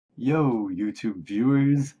Yo, YouTube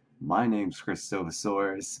viewers, my name's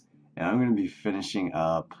Kel'Thuzad, and I'm going to be finishing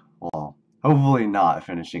up, well, hopefully not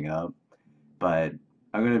finishing up, but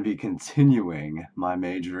I'm going to be continuing my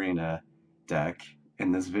Mage Arena deck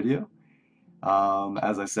in this video.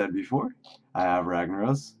 As I said before, I have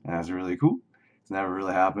Ragnaros, and that's really cool. It's never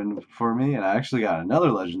really happened for me, and I actually got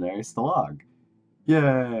another legendary, Stalag.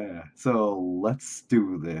 Yeah, so let's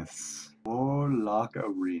do this. Warlock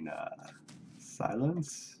Arena.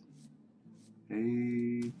 Silence?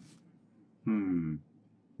 I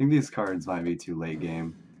think these cards might be too late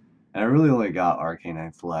game. And I really only got Arcane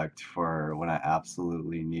Intellect for when I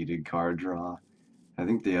absolutely needed card draw. I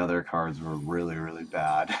think the other cards were really, really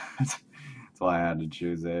bad. That's why I had to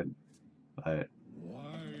choose it. But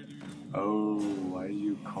oh, why do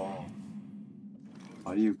you call?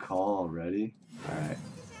 Why do you call already? Alright.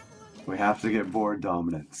 We have to get board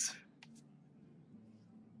dominance.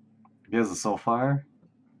 He has a Soulfire?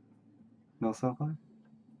 No Soulfire?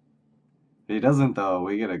 If he doesn't though,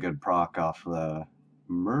 we get a good proc off the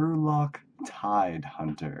Murloc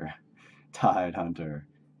Tidehunter. Tidehunter.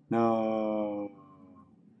 No.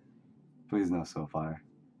 Please no Soulfire.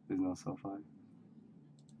 Please no Soulfire.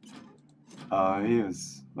 Oh, he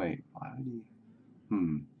was. Wait, why would he?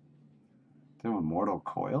 Is there a Mortal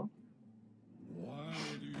Coil? Why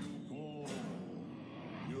do you call?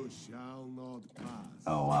 You shall not pass.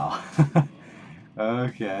 Oh wow.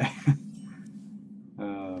 Okay.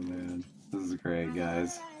 Oh man. This is great,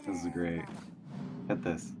 guys. This is great. Hit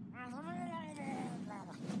this.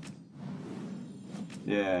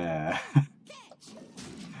 Yeah.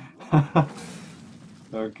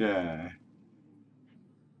 Okay.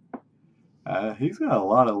 He's got a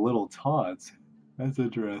lot of little taunts. That's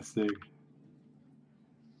interesting.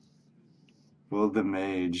 Will the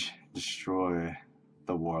mage destroy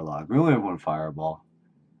the warlock? We only have one fireball.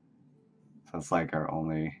 So that's like our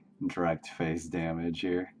only direct face damage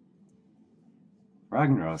here.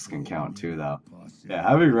 Ragnaros can count too, though. Yeah,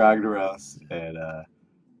 having Ragnaros and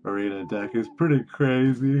Arena deck is pretty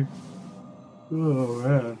crazy. Oh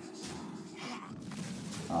man.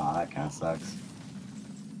 Ah, that kind of sucks.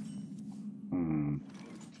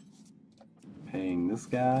 Paying this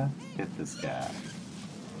guy, hit this guy.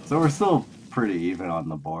 So we're still pretty even on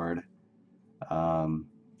the board.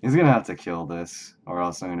 He's gonna have to kill this, or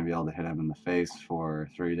else I'm gonna be able to hit him in the face for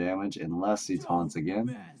 3 damage, unless he taunts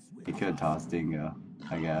again. He could toss Dingo,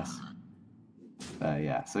 I guess.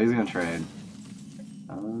 Yeah, so he's gonna trade.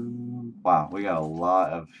 Wow, we got a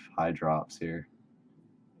lot of high drops here.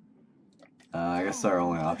 I guess our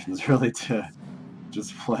only option is really to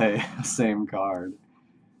just play the same card.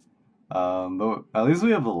 But at least we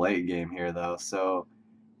have a late game here, though, so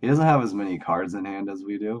he doesn't have as many cards in hand as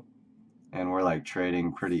we do. And we're like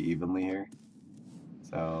trading pretty evenly here.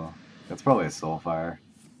 So that's probably a Soulfire.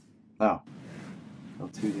 Oh. Deal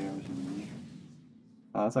 2 damage in me.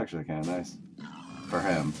 Oh, that's actually kind of nice. For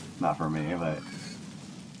him, not for me, but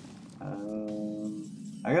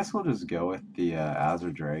I guess we'll just go with the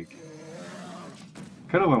Azure Drake.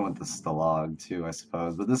 Could have went with the Stalag too, I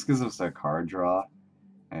suppose, but this gives us a card draw,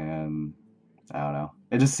 and I don't know.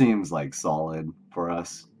 It just seems like solid for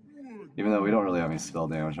us. Even though we don't really have any spell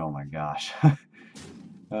damage. Oh my gosh.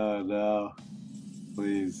 Oh no.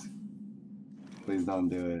 Please. Please don't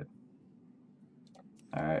do it.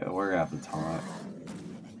 Alright, we're gonna have to taunt.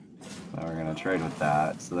 Now we're gonna trade with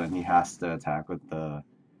that, so then he has to attack with the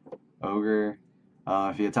Ogre.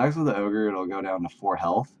 If he attacks with the Ogre, it'll go down to 4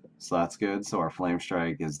 health, so that's good. So our Flame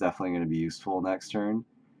Strike is definitely gonna be useful next turn.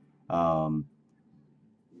 Okay,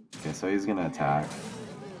 so he's gonna attack.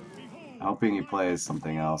 Hoping he plays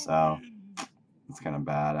something else. Oh, it's kind of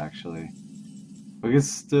bad, actually. We could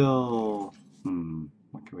still...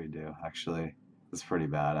 what can we do, actually? It's pretty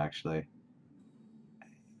bad, actually.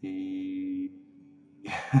 I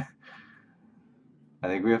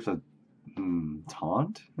think we have to...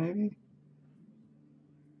 taunt, maybe?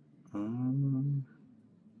 I wonder.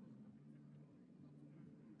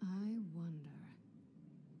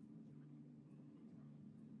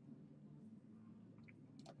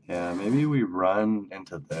 Yeah, maybe we run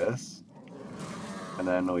into this, and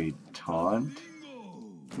then we taunt,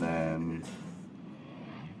 and then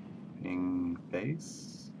ping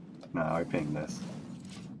face? No, we ping this.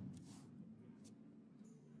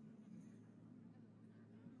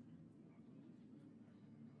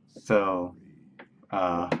 So,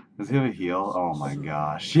 does he have a heal? Oh my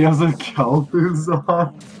gosh, he has a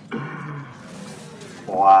Kel'Thuzad!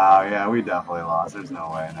 Wow, yeah, we definitely lost. There's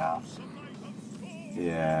no way now.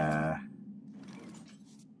 Yeah.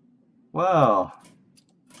 Well,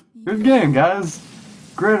 good game, guys.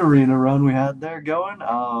 Great arena run we had there going.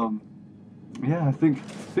 Yeah, I think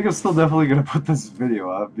think I'm still definitely gonna put this video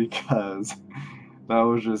up because that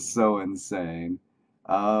was just so insane.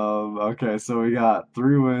 Okay, so we got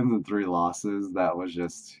 3 wins and 3 losses. That was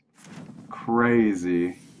just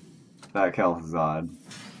crazy. That Kel'Thuzad.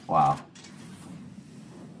 Wow.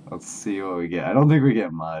 Let's see what we get. I don't think we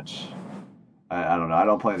get much. I don't know. I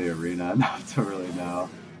don't play the arena enough to really know.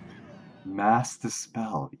 Mass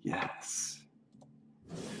Dispel. Yes.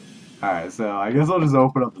 Alright, so I guess I'll just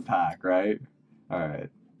open up the pack, right? Alright.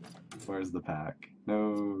 Where's the pack?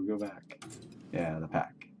 No, go back. Yeah, the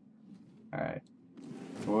pack. Alright.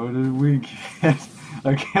 What did we get?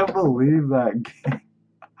 I can't believe that game.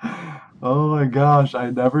 Oh my gosh,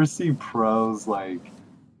 I never see pros like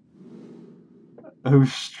who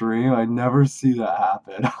stream. I never see that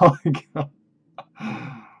happen. Oh my god.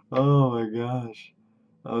 Oh my gosh.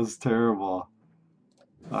 That was terrible.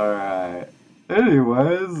 Alright.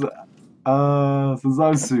 Anyways, since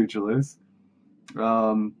I'm sutureless,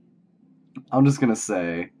 I'm just gonna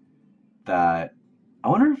say that I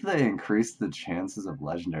wonder if they increased the chances of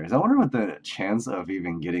legendaries. I wonder what the chance of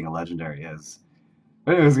even getting a legendary is.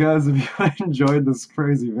 Anyways, guys, if you enjoyed this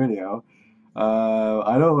crazy video,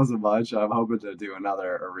 I know it wasn't much. I'm hoping to do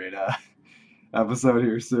another arena episode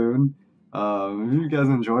here soon. If you guys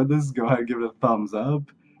enjoyed this, go ahead and give it a thumbs up.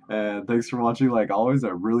 And thanks for watching like always. I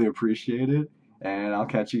really appreciate it. And I'll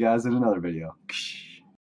catch you guys in another video.